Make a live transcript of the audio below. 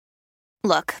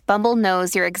Look, Bumble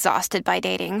knows you're exhausted by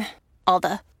dating. All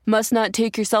the, must not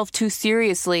take yourself too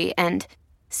seriously, and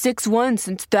 6'1"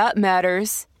 since that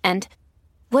matters, and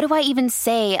what do I even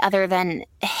say other than,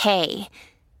 hey?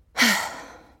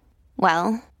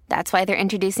 Well, that's why they're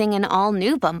introducing an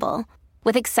all-new Bumble,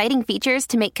 with exciting features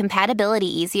to make compatibility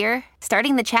easier,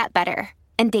 starting the chat better,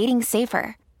 and dating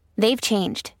safer. They've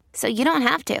changed, so you don't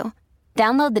have to.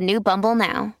 Download the new Bumble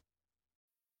now.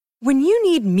 When you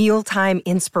need mealtime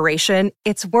inspiration,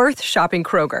 it's worth shopping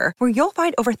Kroger, where you'll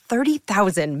find over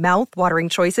 30,000 mouth-watering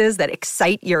choices that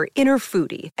excite your inner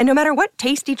foodie. And no matter what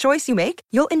tasty choice you make,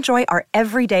 you'll enjoy our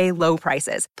everyday low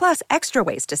prices, plus extra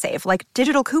ways to save, like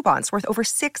digital coupons worth over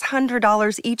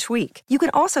 $600 each week. You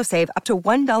can also save up to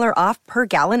 $1 off per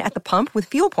gallon at the pump with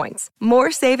fuel points.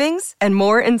 More savings and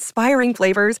more inspiring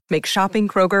flavors make shopping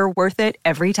Kroger worth it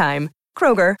every time.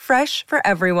 Kroger, fresh for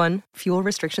everyone. Fuel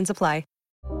restrictions apply.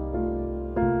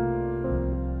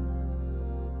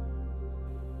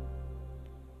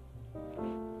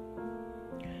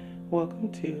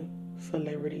 Welcome to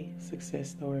Celebrity Success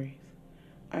Stories.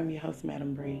 I'm your host,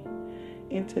 Madam Bree.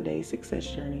 In today's success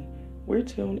journey, we're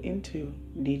tuned into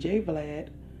DJ Vlad,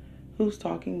 who's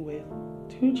talking with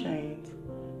 2 Chainz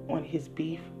on his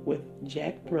beef with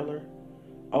Jack Thriller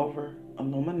over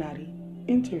Illuminati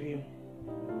interview.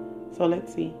 So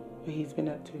let's see what he's been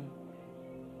up to.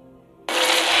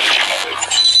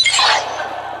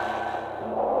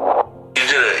 You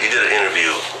did an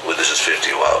interview with This Is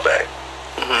 50 a while back.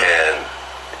 And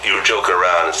you were joking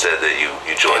around and said that you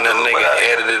joined the Illuminati.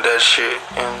 nigga edited that shit.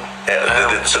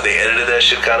 So they edited that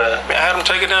shit kind of? I had him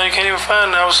take it down. You can't even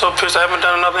find it. I was so pissed. I haven't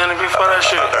done another interview for that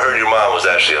shit. I heard your mom was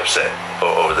actually upset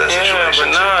over that situation.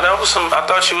 Yeah, but nah, that was some. I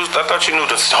thought you knew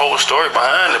the whole story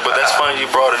behind it. But that's funny you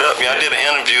brought it up. Yeah, I did an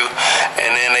interview,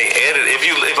 and then they edited. If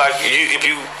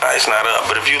it's not up.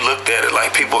 But if you looked at it,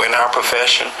 like people in our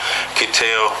profession could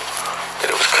tell that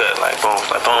it was cut like boom,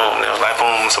 and it was like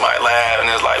boom, somebody laughed, and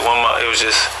it was like one more. It was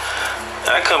just,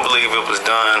 I couldn't believe it was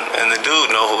done. And the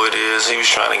dude know who it is. He was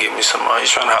trying to get me some money. He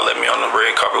was trying to holler at me on the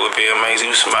red carpet with VMAs. He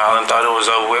was smiling, thought it was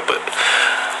over with, but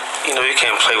you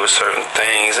can't play with certain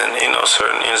things and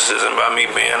certain instances. And by me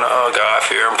being a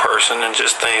God-fearing person and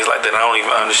just things like that, I don't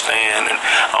even understand. And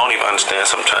I don't even understand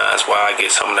sometimes why I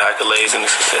get some of the accolades and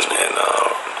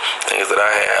things that I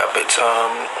have.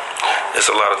 It's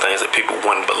a lot of things that people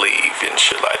wouldn't believe and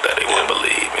shit like that. They wouldn't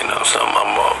believe, some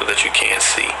that you can't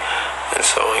see. And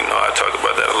so, I talk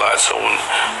about that a lot. So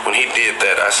when he did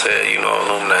that, I said,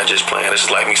 Illuminati just playing. It's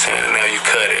just like me saying, now you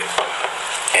cut it.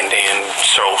 And then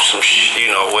show some,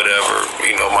 whatever,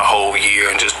 my whole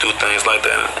year and just do things like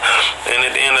that. And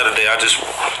at the end of the day, I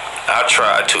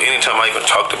tried to, anytime I even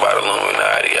talked about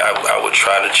Illuminati, I would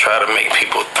try to make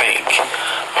people think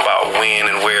about when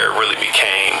and where it really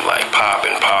became like pop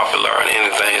and popular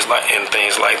and things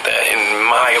like that. In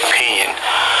my opinion,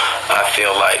 I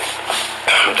feel like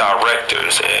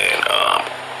directors and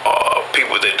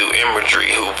people that do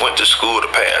imagery who went to school the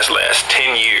last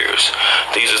 10 years,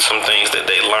 these are some things that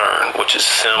they learn, which is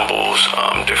symbols,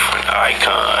 different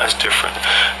icons, different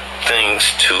things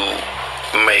to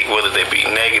make, whether they be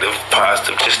negative,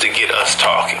 positive, just to get us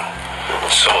talking.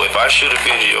 So if I shoot a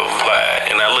video of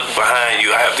Vlad and I look behind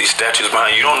you, I have these statues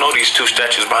behind you. You don't know these 2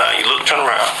 statues behind you. Look, turn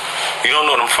around. You don't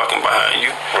know them fucking behind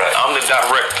you. Right. I'm the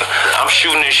director. I'm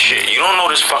shooting this shit. You don't know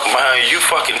this fucking behind you. You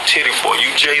fucking titty boy.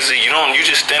 You Jay-Z. You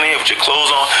just standing here with your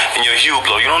clothes on and your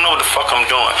Hublot. You don't know what the fuck I'm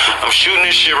doing. I'm shooting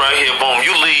this shit right here. Boom.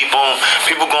 You leave. Boom.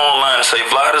 People go online and say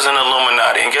Vlad is an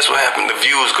Illuminati. And guess what happened? The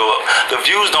views go up. The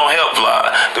views don't help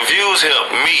Vlad. The views help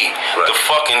me, right, the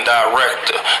fucking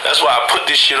director. That's why I put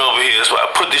this shit over here. That's why I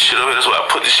put this shit over here. That's why I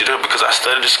put this shit over, because I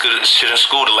studied this shit in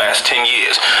school the last 10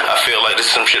 years. I feel like this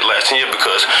is some shit the last 10 years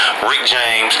because Rick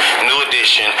James, New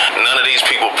Edition, none of these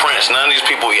people, Prince, none of these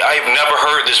people, I've never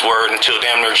heard this word until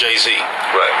damn near Jay-Z.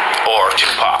 Right. Or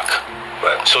Tupac.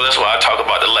 Right. So that's why I talk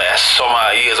about the last so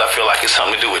many years. I feel like it's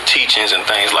something to do with teachings and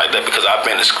things like that, because I've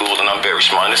been to school and I'm very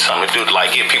smart. And it's something to do to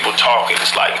like get people talking.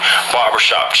 It's like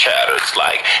barbershop chatter. It's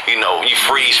like, you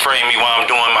freeze frame me while I'm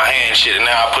doing my hand shit, and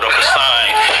now I put up a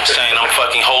sign saying I'm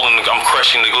fucking I'm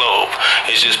crushing the globe.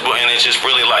 It's just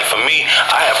really like, for me,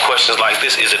 I have questions like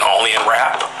this. Is it only in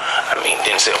rap? I mean,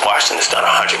 Denzel Washington's done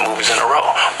 100 movies in a row.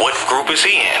 What group is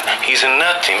he in? He's in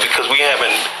nothing, because we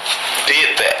haven't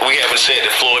did that. We haven't said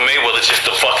that Floyd Mayweather's just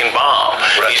a fucking bomb.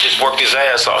 Right. He's just worked his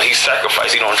ass off. He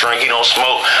sacrificed. He don't drink. He don't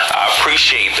smoke. I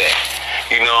appreciate that.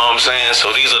 You know what I'm saying?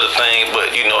 So these are the things.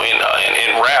 But in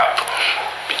rap,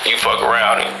 you fuck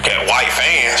around and got white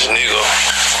fans, nigga.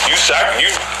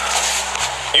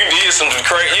 You did some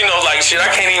crazy, like shit I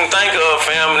can't even think of,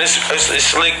 fam. It's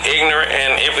slick, ignorant,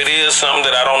 and if it is something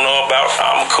that I don't know about,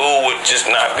 I'm cool with just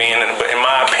not being in it. But in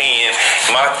my opinion,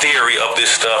 my theory of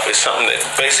this stuff is something that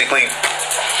basically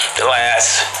the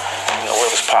last,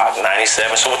 where was Pop,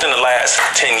 97, so within the last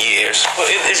 10 years. Well,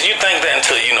 you think that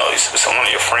until, some of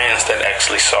your friends that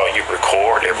actually saw you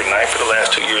record every night for the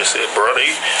last 2 years said, bro,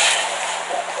 they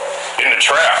in the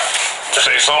trap to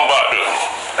say something about them.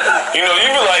 You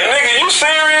be like, nigga, you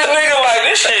serious, nigga? Like,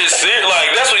 this shit is serious.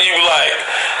 Like, that's what you be like.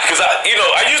 Because,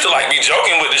 I used to, be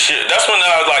joking with this shit. That's when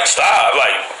I was, stop.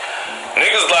 Like,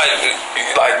 niggas,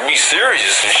 like, be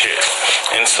serious and shit.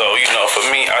 And so, for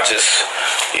me, I just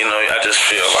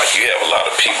feel like you have a lot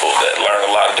of people that learn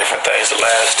a lot of different things the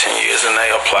last 10 years, and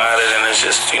they applied it, and it's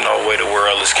just, the way the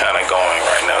world is kind of going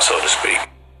right now, so to speak.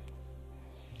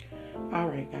 All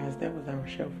right, guys, that was our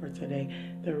show for today.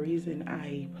 The reason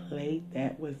I played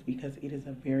that was because it is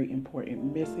a very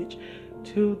important message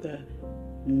to the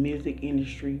music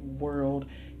industry world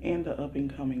and the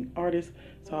up-and-coming artists.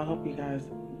 So I hope you guys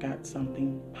got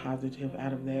something positive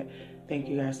out of that. Thank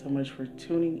you guys so much for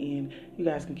tuning in. You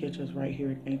guys can catch us right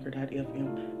here at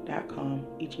anchor.fm.com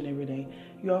each and every day.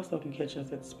 You also can catch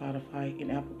us at Spotify and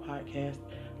Apple Podcasts.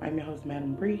 I'm your host,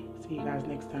 Madam Bree. See you guys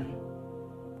next time.